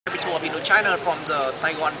Before China from the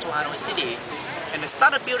Saigon to Hanoi City, and they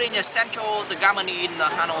started building a central the government in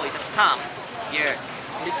Hanoi this time. Yeah,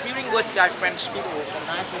 this building was by French people from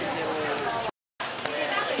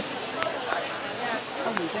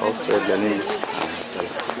 1902. House where Lenin,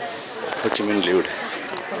 Ho Chi Minh lived.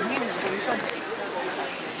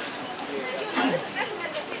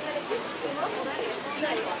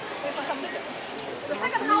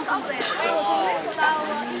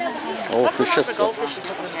 Oh, fishes. The goldfish is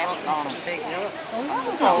looking at something big.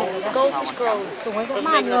 Oh, the goldfish grows.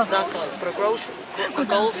 That's size, but a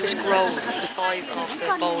goldfish grows to the size of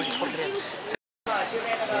the bowl you put it in. So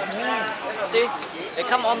see, they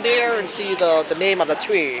come on there and see the name of the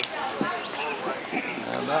tree.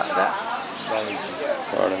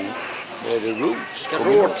 Pardon. Yeah, the roots. The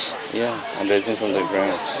roots. Yeah, and rising from the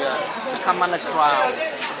ground. Yeah, come on the ground.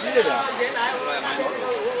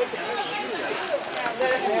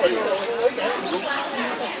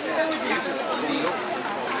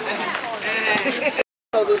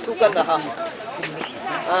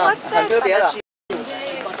 what's that?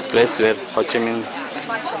 Place where Ho Chi Minh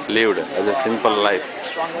lived as a simple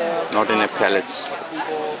life, not in a palace.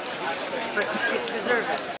 Preserve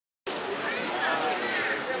it.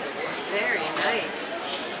 Very nice.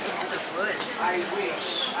 The wood.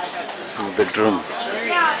 Bedroom.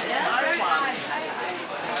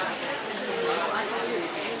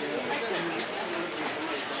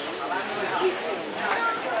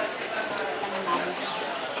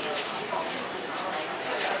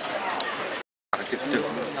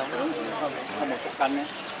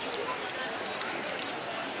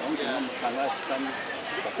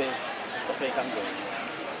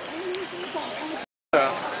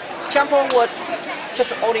 Temple was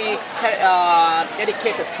just only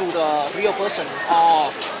dedicated to the real person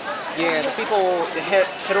or the people, the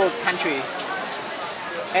hero country.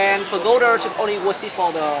 And pagoda just only worship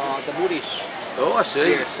for the Buddhist. Oh, I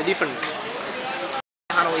see. The different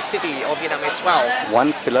Hanoi City or Vietnam as well.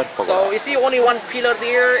 One pillar pagoda. So you see only one pillar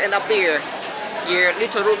there and up there. Here,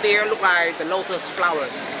 little room there look like the lotus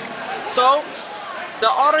flowers. So the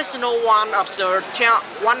original one of the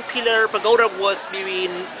one pillar pagoda was built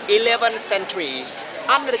in 11th century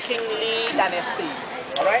under the King Lee dynasty.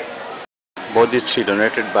 Alright? Bodhi tree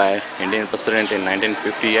donated by Indian president in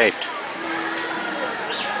 1958.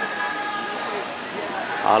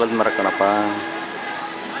 Alad mara kanapa.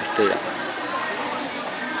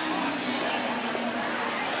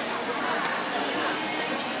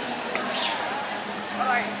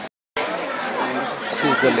 She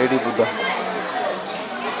is the Lady Buddha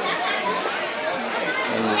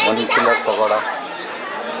in one pillar pagoda,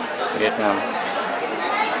 Vietnam.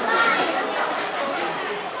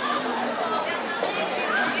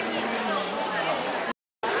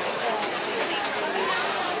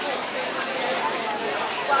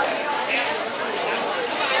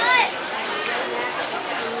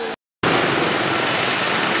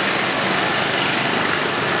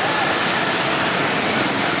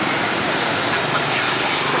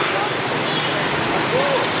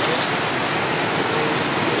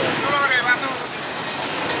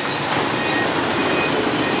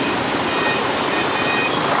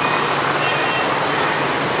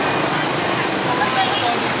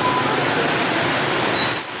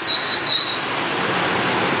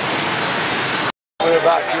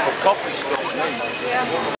 Coffee store. Yeah.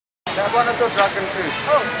 That one is a dragon too.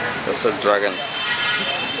 Oh. That's a dragon.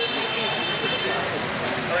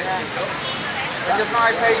 Just now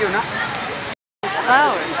I pay you, no?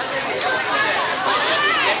 Flowers.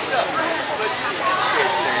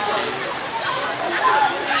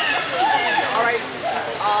 Alright.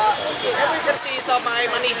 As you can see some my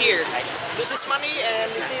money here. This is money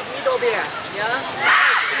and you see middle there. Yeah?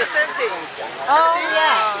 The same thing. Oh,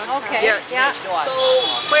 yeah. Okay. Yeah. So,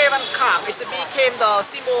 Hue Van Cam became the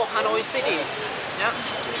symbol of Hanoi City. Yeah.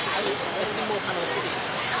 The symbol of Hanoi City.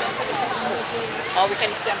 Or we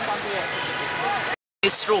can stand from here.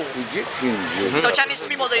 It's true. Egyptian. So Chinese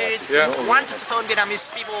people they want to turn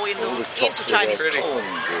Vietnamese people into Chinese people.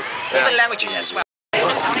 Even language as well.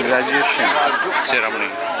 Graduation ceremony.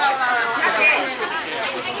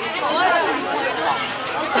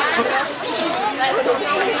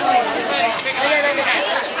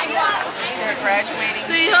 They're graduating.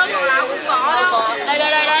 Tùy hơn một nào cũng có đâu.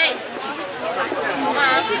 Đây. Có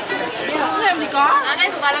mà. Không thêm thì có. À đây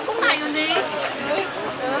của bà là cúc này còn gì?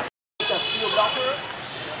 The still doctors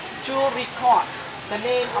to record the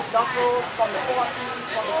name of doctors from the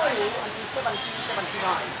 1442 until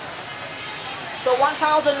 1779. So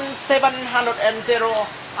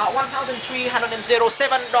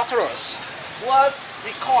 1,307 doctors was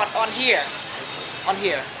recorded on here.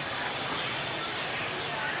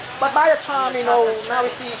 But by the time, you know, now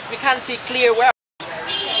we can't see clear well.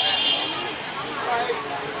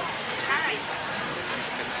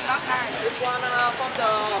 This one from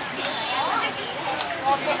the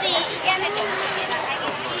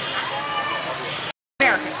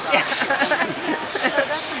Yes.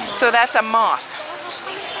 So that's a moth.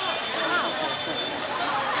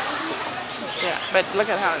 Yeah, but look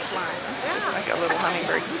at how it's flying. It's like a little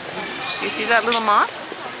hummingbird. Do you see that little moth?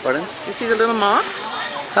 Pardon? You see the little moth?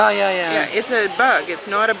 Ah, yeah. Yeah, it's a bug. It's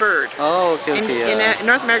not a bird. Oh, okay, In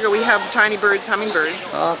North America, we have tiny birds, hummingbirds,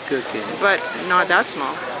 Okay. but not that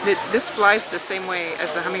small. This flies the same way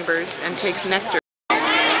as the hummingbirds and takes nectar.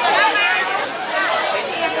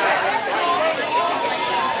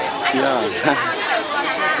 Yeah.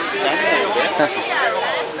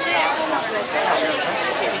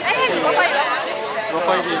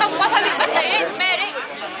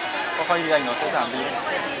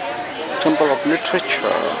 Temple of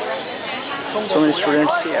Literature. So many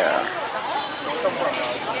students here.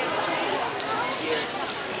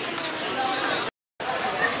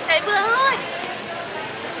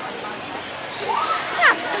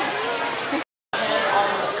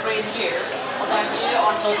 crane here, and here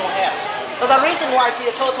on total health. So the reason why I see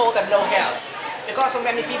the total and no health, because so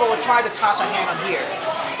many people will try to touch a hand on here.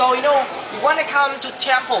 So you know, when it comes to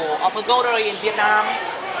temple or pagoda in Vietnam,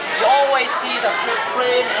 you always see the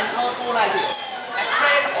crane and total like this. And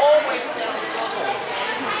crane always stand on the total.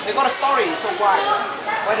 They got a story, so why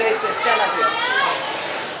they stand like this?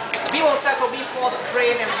 The people settle before the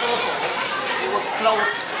crane and total, they will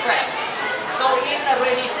close flat. So in the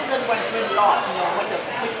rainy season when it rains a lot, you know, when the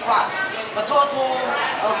big flood, the total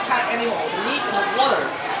cat animal, the leaf in the water,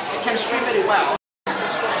 it can swim very well.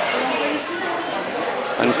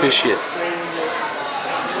 And fishes.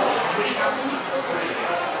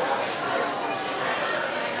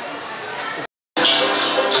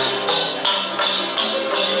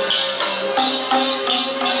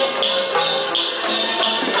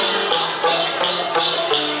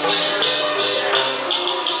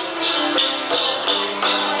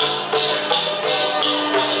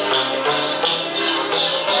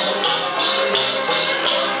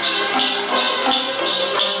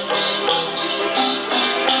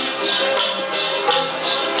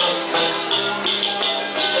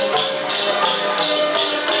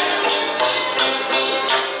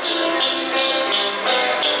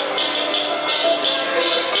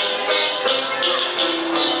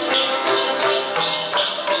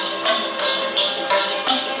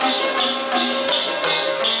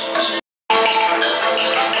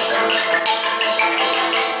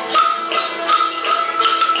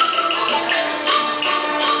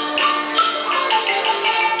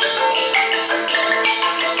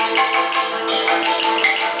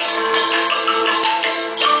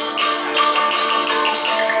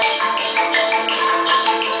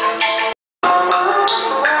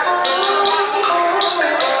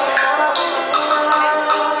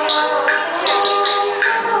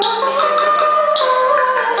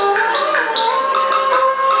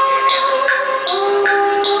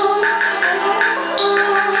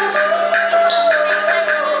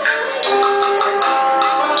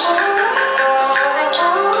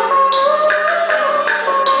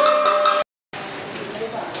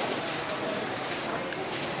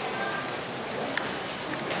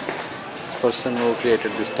 Person who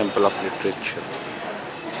created this temple of literature.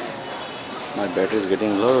 My battery is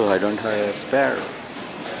getting low, I don't have a spare.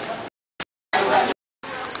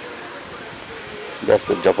 That's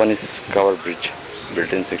the Japanese cover bridge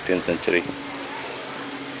built in 16th century.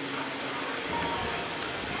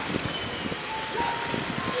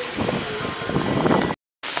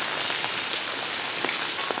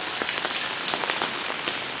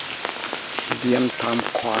 Diem Tham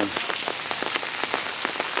Kwan.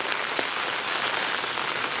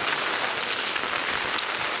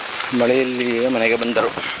 ಮಳೆಯಲ್ಲಿ ಮನೆಗೆ ಬಂದರು.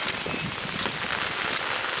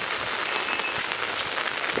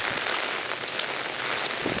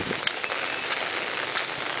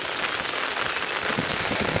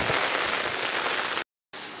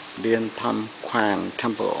 Diem Tham Kwan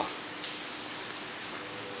Temple.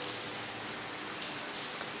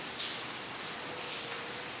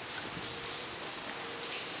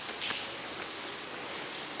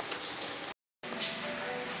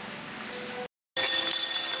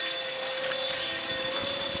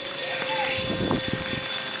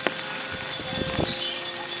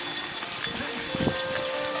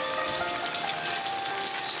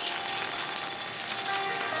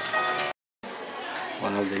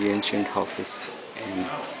 One of the ancient houses in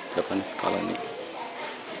Japanese colony.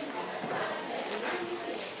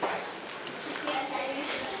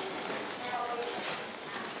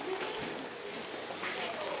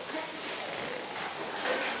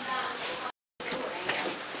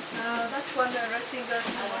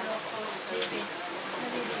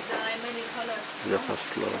 the first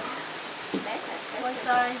floor. One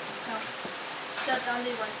side. No. Just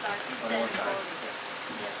only one side. This side.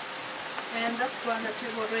 Yes. And that's one that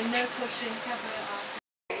we will no pushing cover up.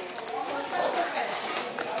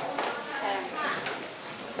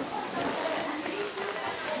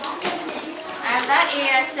 And that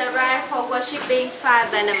is a right for worshipping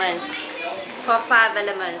 5 elements. For 5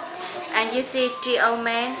 elements. And you see 3 old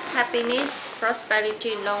men, happiness,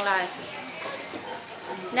 prosperity, long life.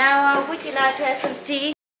 Now, would you like to have some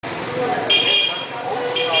tea?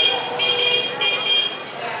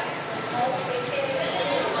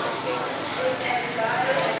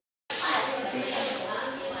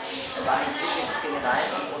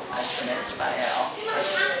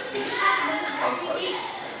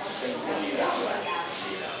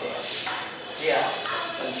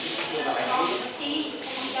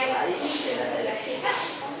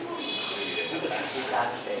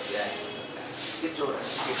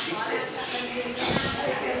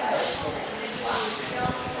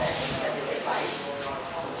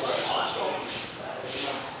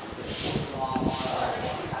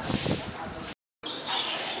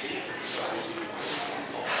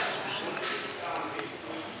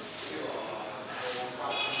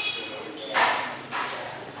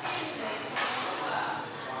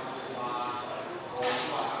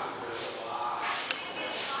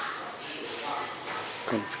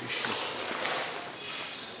 Confucius.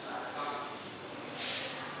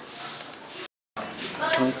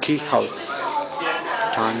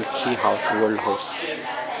 Turnkey House, World House.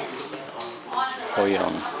 Oh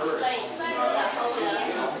yeah.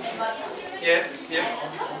 Yeah.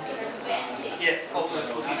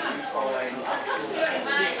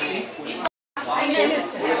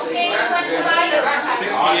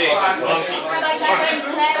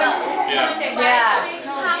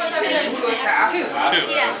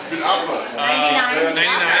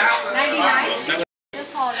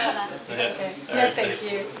 Yeah, thank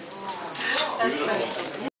you. That's fine.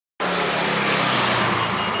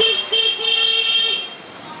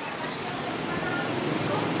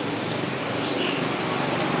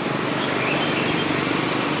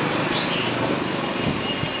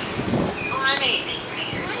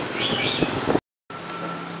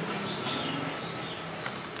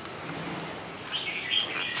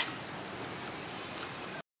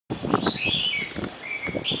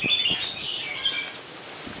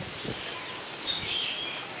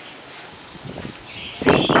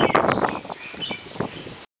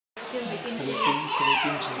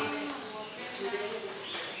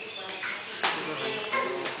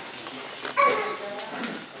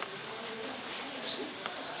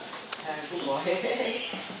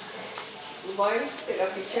 Good boy, take a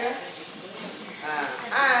picture.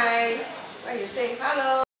 Hi. Why you say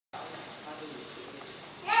hello?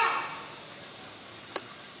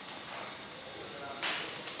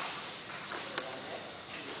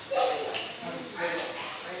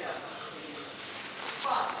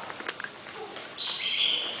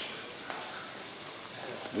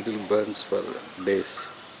 It will burns for days.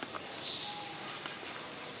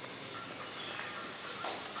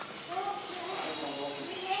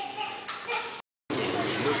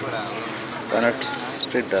 Donuts,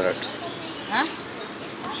 street donuts. Huh?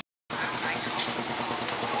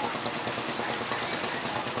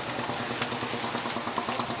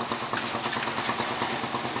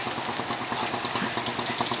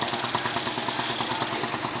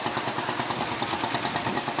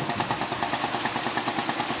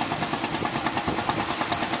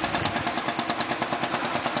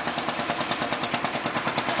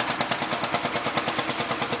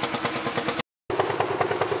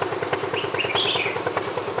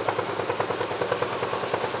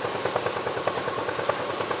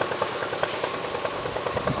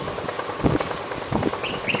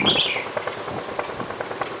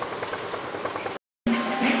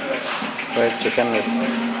 Fried chicken with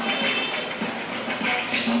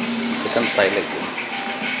chicken thigh leg.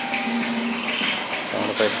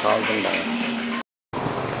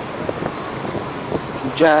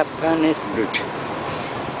 $75,000. Japanese breed.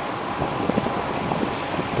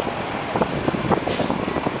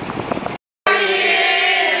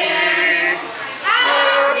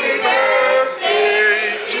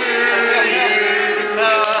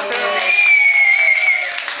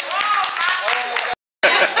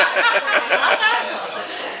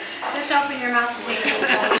 Just open your mouth and take it.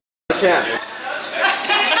 Yeah,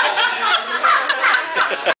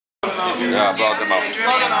 blow them out.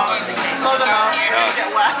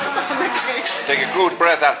 Take a good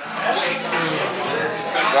breath out.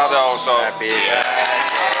 Brother also. Happy birthday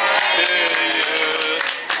to you.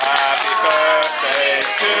 Happy birthday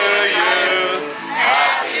to you.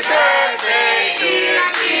 Happy birthday, dear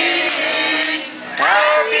Kitty.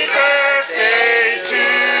 Happy birthday to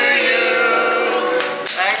you.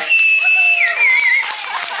 Thanks.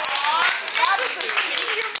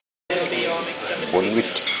 One with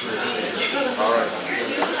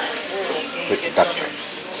duck.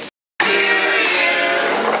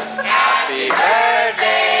 Happy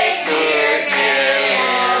birthday to you.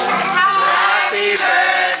 Happy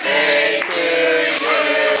birthday to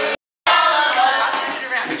you.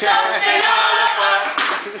 So say all of us.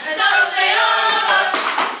 So say all of us.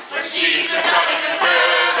 For she's a jolly good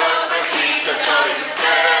fellow. For she's a jolly good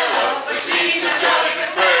fellow. For she's a jolly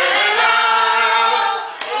good fellow.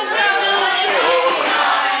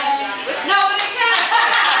 Which nobody can.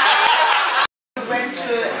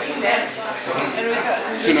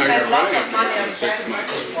 So now you're running up in 6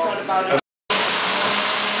 months.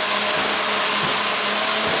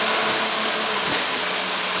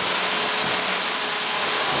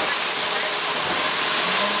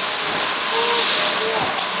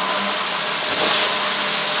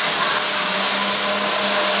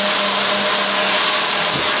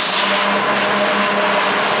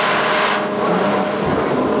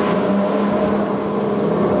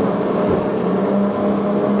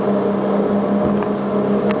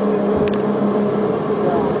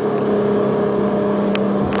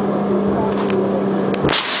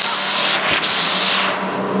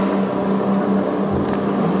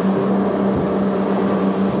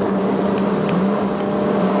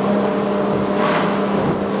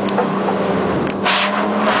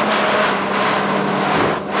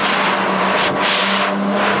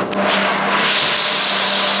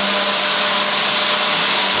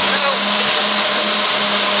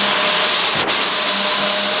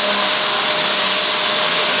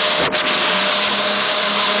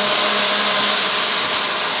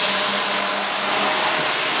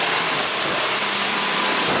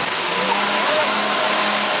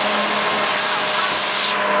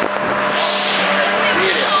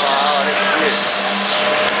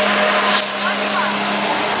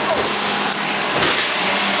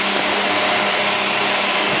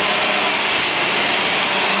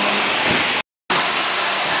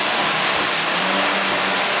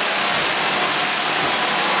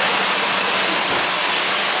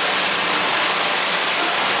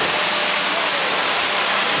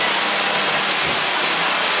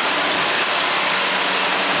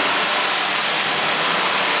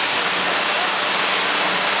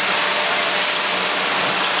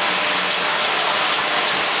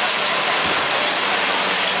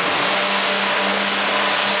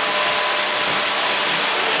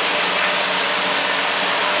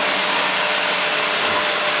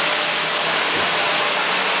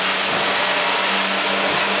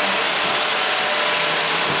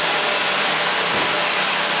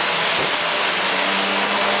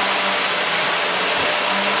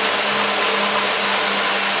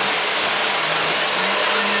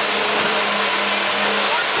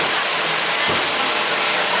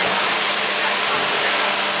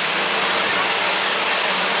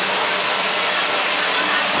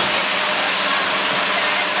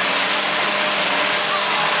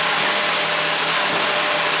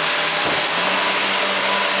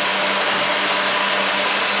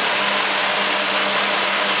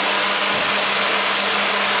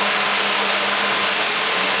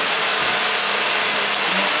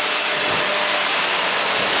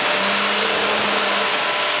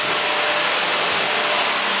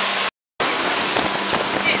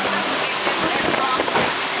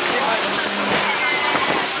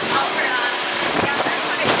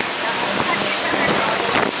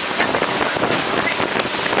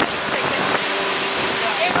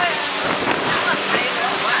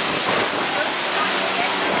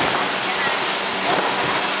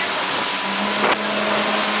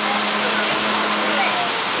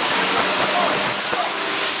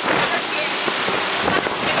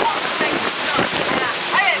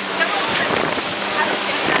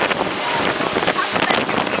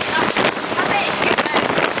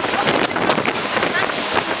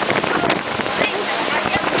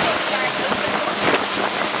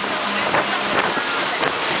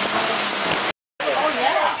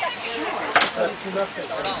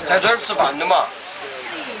在这儿吃饭的嘛。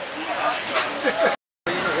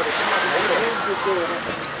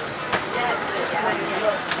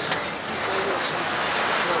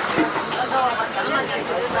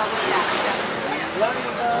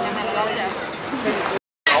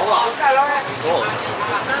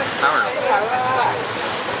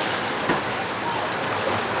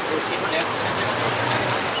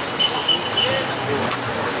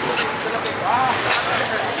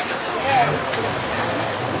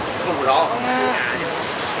不着。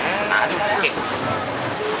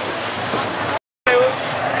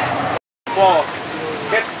for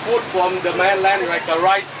get food from the mainland like a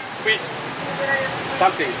rice, fish,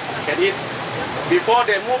 something can eat. Before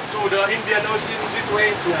they move to the Indian Ocean this way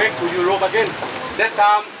to back to Europe again. That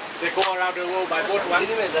time they go around the world by boat one.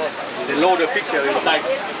 They load the picture inside.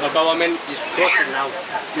 The government is closing now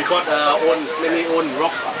because many own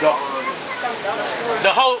rock dock. The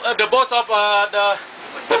whole the boats of the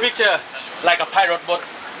picture like a pirate boat,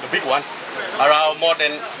 the big one, around more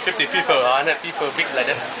than 50 people or 100 people, big like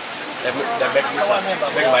that. They back this one,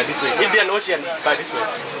 back by this way. Indian Ocean by this way.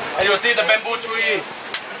 And you see the bamboo tree.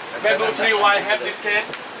 Bamboo tree why have this case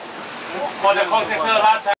for the contextual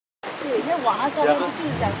hard time. 对，那网上照片不就是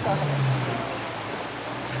这样照的？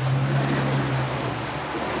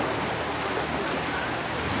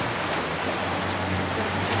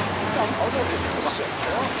这头头不是选择。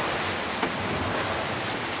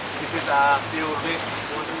This is still this.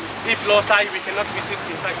 If low tide, we cannot visit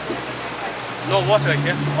inside. No water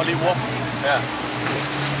here, only walk. Yeah.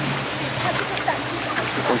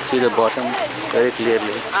 You can see the bottom very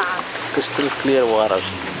clearly. Crystal clear waters.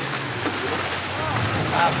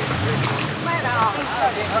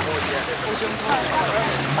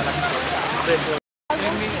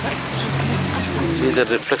 See the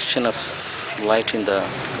reflection of light in the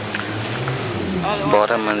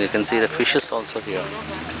bottom, and you can see the fishes also here.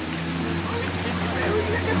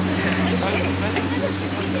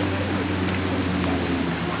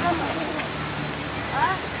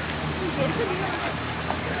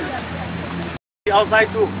 Outside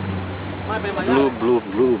too. Blue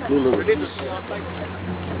lagoons.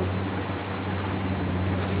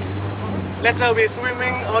 Later we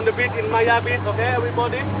swimming on the beach in Maya Beach, okay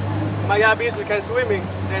everybody? Maya Beach we can swimming.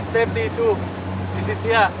 There's safety too. This is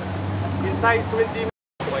here. Inside 20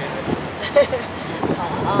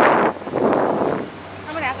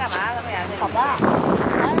 他们俩干嘛？他们俩在。好吧。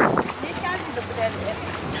连相信都不带理。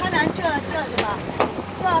他俩叫什么？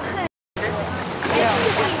叫恨。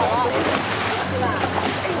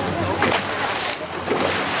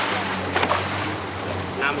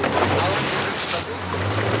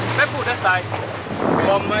Bamboo that side.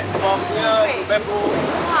 From here to bamboo.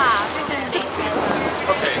 哇，这真是。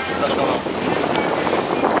 Okay, that's all.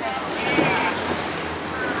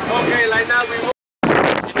 Okay, like now we move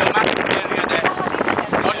in the market area there.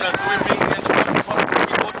 On the swimming and the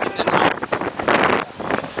boat in and out.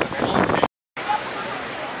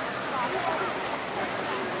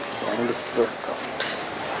 Sound is so soft.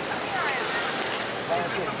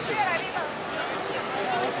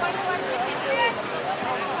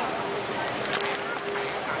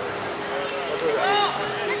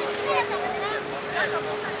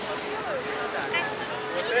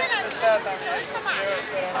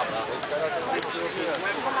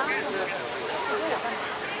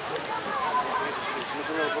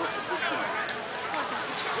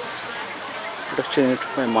 Production unit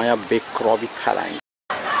by Maya Bay, Krabi, Thailand.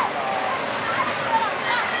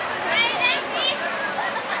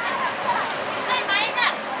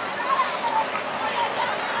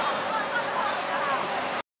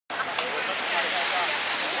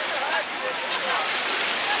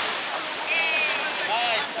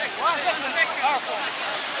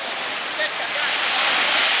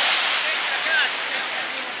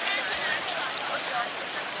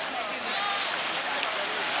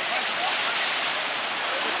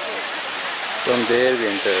 From there we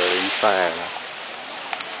enter inside.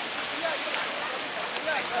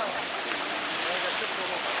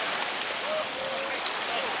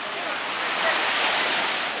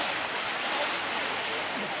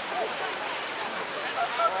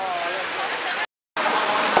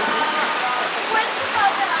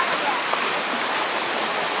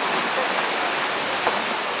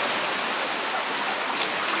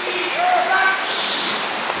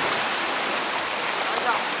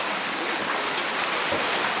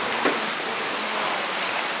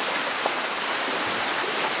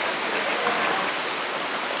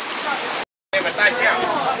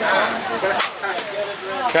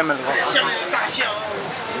 Camel walk.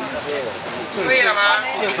 对了吗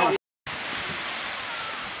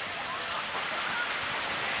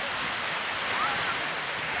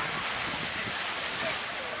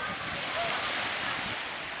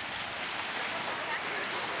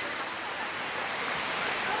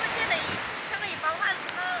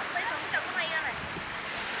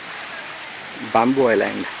？Bamboo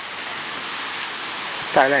Island,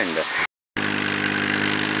 Thailand.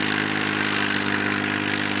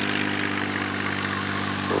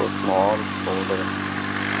 So small, over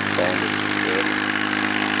sandy.